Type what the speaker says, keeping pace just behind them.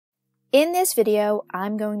In this video,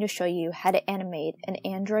 I'm going to show you how to animate an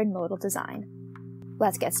Android modal design.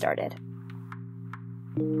 Let's get started.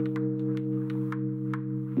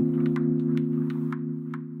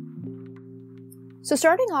 So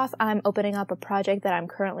starting off, I'm opening up a project that I'm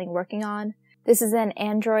currently working on. This is an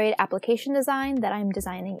Android application design that I'm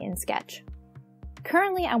designing in Sketch.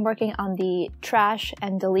 Currently, I'm working on the trash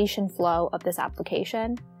and deletion flow of this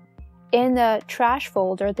application. In the trash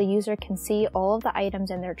folder, the user can see all of the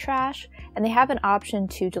items in their trash, and they have an option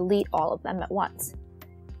to delete all of them at once.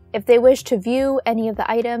 If they wish to view any of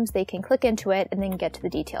the items, they can click into it and then get to the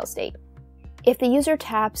detail state. If the user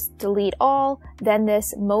taps delete all, then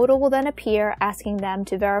this modal will then appear asking them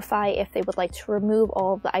to verify if they would like to remove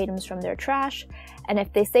all of the items from their trash, and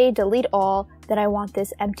if they say delete all, then I want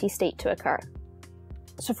this empty state to occur.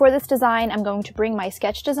 So for this design, I'm going to bring my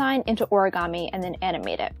Sketch design into Origami and then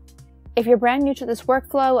animate it. If you're brand new to this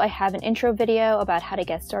workflow, I have an intro video about how to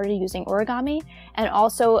get started using Origami, and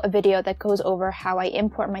also a video that goes over how I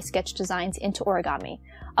import my Sketch designs into Origami.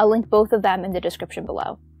 I'll link both of them in the description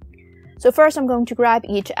below. So first, I'm going to grab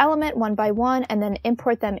each element one by one and then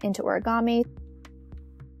import them into Origami.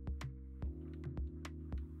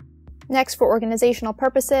 Next, for organizational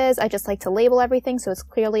purposes, I just like to label everything so it's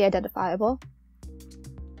clearly identifiable.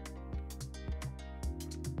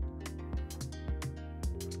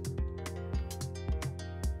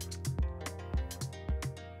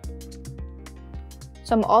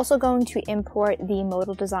 So I'm also going to import the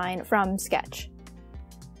modal design from Sketch.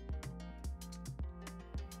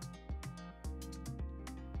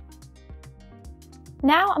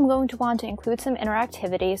 Now I'm going to want to include some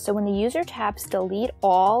interactivity, so when the user taps delete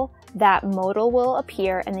all, that modal will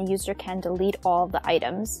appear and the user can delete all of the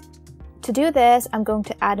items. To do this, I'm going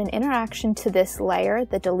to add an interaction to this layer,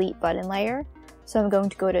 the delete button layer. So I'm going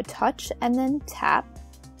to go to touch and then tap.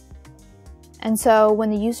 And so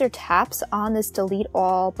when the user taps on this delete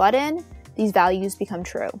all button, these values become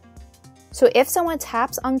true. So if someone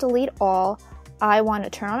taps on delete all, I want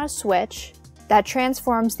to turn on a switch that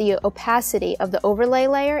transforms the opacity of the overlay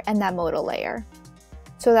layer and that modal layer.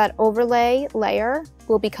 So that overlay layer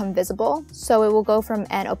will become visible. So it will go from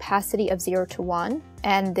an opacity of 0 to 1.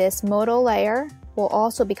 And this modal layer will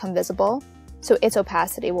also become visible. So its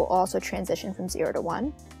opacity will also transition from 0 to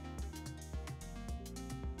 1.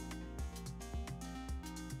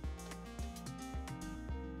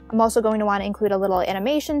 I'm also going to want to include a little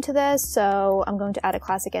animation to this, so I'm going to add a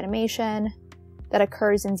classic animation that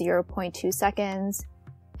occurs in 0.2 seconds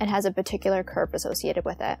and has a particular curve associated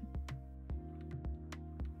with it.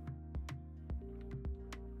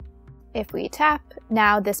 If we tap,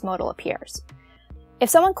 now this modal appears. If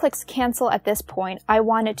someone clicks cancel at this point, I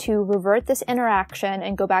want it to revert this interaction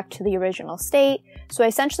and go back to the original state, so I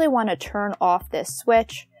essentially want to turn off this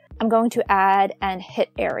switch. I'm going to add an hit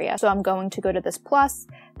area. So I'm going to go to this plus,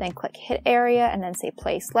 then click hit area and then say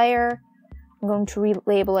place layer. I'm going to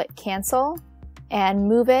relabel it cancel and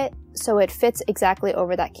move it so it fits exactly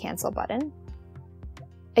over that cancel button.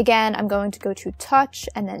 Again, I'm going to go to touch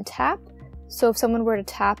and then tap. So if someone were to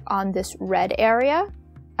tap on this red area,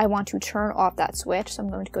 I want to turn off that switch. So I'm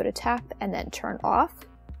going to go to tap and then turn off.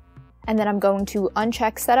 And then I'm going to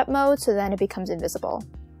uncheck setup mode so then it becomes invisible.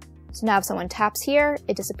 So now if someone taps here,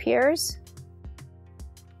 it disappears.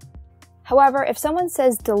 However, if someone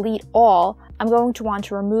says delete all, I'm going to want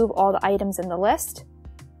to remove all the items in the list.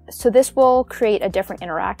 So this will create a different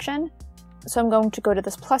interaction. So I'm going to go to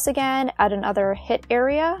this plus again, add another hit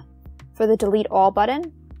area for the delete all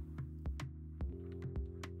button.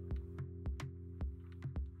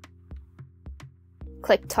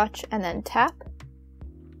 Click touch and then tap.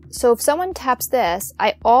 So if someone taps this,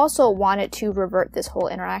 I also want it to revert this whole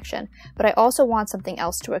interaction, but I also want something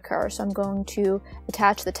else to occur. So I'm going to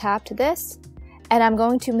attach the tap to this, and I'm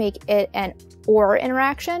going to make it an OR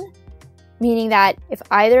interaction, meaning that if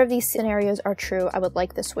either of these scenarios are true, I would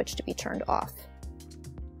like the switch to be turned off.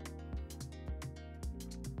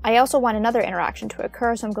 I also want another interaction to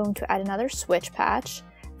occur, so I'm going to add another switch patch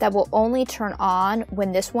that will only turn on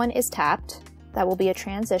when this one is tapped. That will be a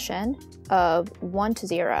transition of 1 to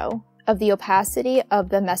 0 of the opacity of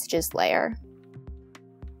the messages layer.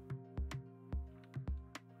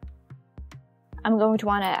 I'm going to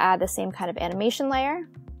want to add the same kind of animation layer.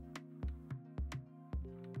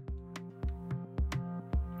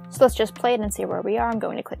 So let's just play it and see where we are. I'm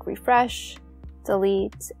going to click refresh,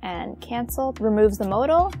 delete, and cancel. Removes the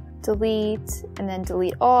modal, delete, and then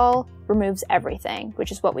delete all, removes everything, which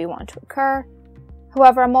is what we want to occur.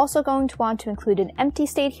 However, I'm also going to want to include an empty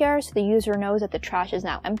state here so the user knows that the trash is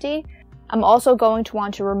now empty. I'm also going to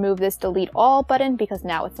want to remove this delete all button because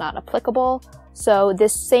now it's not applicable. So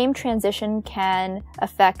this same transition can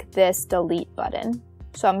affect this delete button.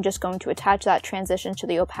 So I'm just going to attach that transition to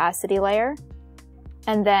the opacity layer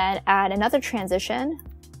and then add another transition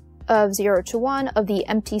of 0 to 1 of the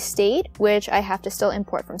empty state, which I have to still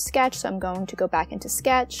import from Sketch. So I'm going to go back into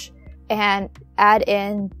Sketch and add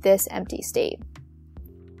in this empty state.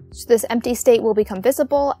 So this empty state will become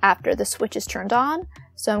visible after the switch is turned on.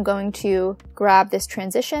 So I'm going to grab this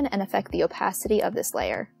transition and affect the opacity of this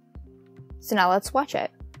layer. So now let's watch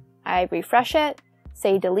it. I refresh it,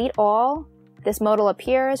 say delete all. This modal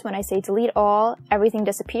appears. When I say delete all, everything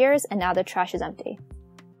disappears and now the trash is empty.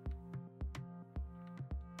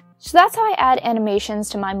 So that's how I add animations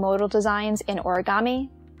to my modal designs in Origami.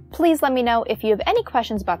 Please let me know if you have any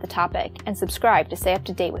questions about the topic and subscribe to stay up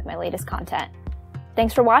to date with my latest content.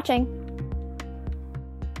 Thanks for watching!